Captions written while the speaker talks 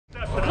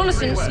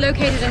reconnaissance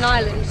located an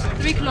island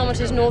 3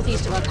 kilometers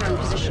northeast of our current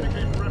position.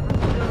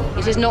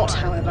 It is not,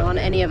 however, on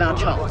any of our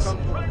charts.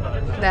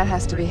 That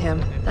has to be him.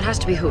 That has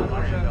to be who?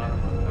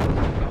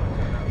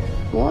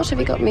 What have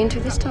you got me into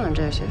this time,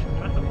 Joseph?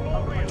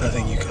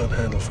 Nothing you can't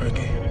handle,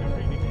 Frankie.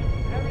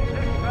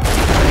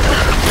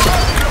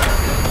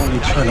 Only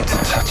try not to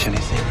touch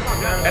anything.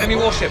 Enemy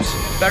warships,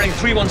 bearing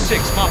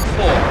 316, Mark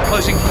 4,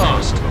 closing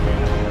fast.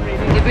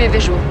 Give me a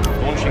visual.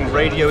 Launching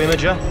radio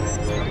imager.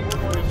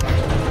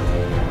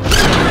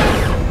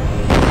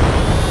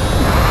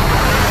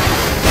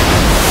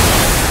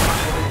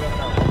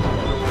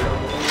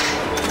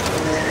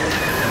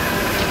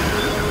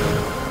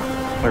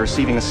 We're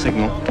receiving a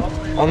signal.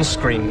 On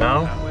screen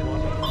now.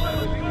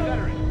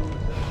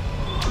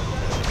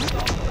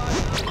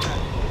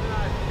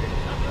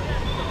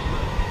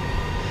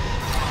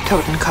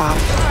 Toten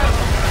Kopf.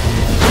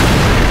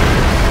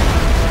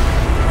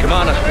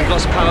 Commander, we've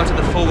lost power to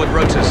the forward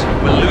rotors.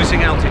 We're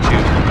losing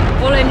altitude.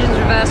 All engines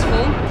reverse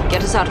full.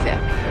 Get us out of here.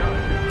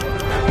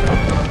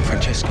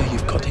 Francesca,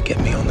 you've got to get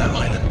me on that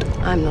island.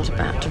 I'm not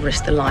about to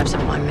risk the lives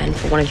of my men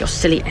for one of your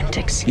silly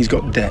antics. He's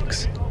got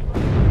decks.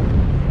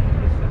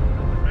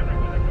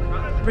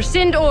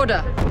 Rescind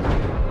order.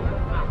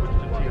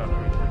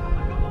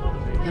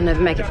 You'll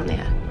never make it from the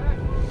air.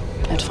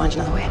 You have to find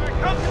another way.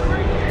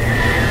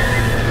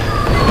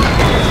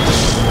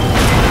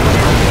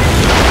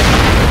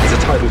 There's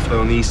a tidal flow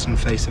on the eastern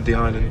face of the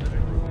island.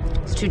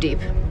 It's too deep.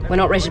 We're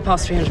not rated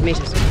past 300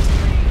 meters.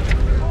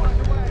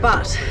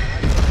 But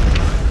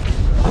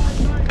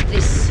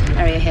this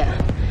area here,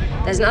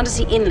 there's an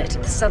undersea inlet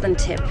at the southern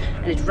tip,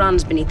 and it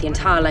runs beneath the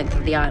entire length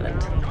of the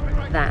island.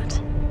 That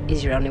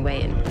is your only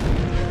way in.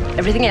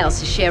 Everything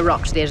else is sheer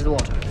rock to the edge of the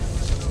water.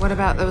 What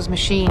about those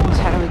machines?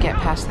 How do we get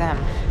past them?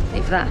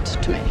 Leave that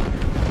to me.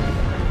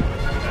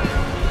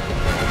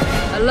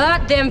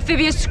 Alert the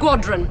amphibious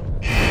squadron. To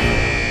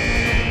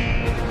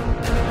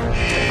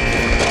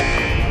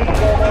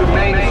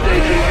main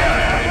station.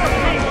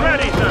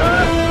 Ready, sir.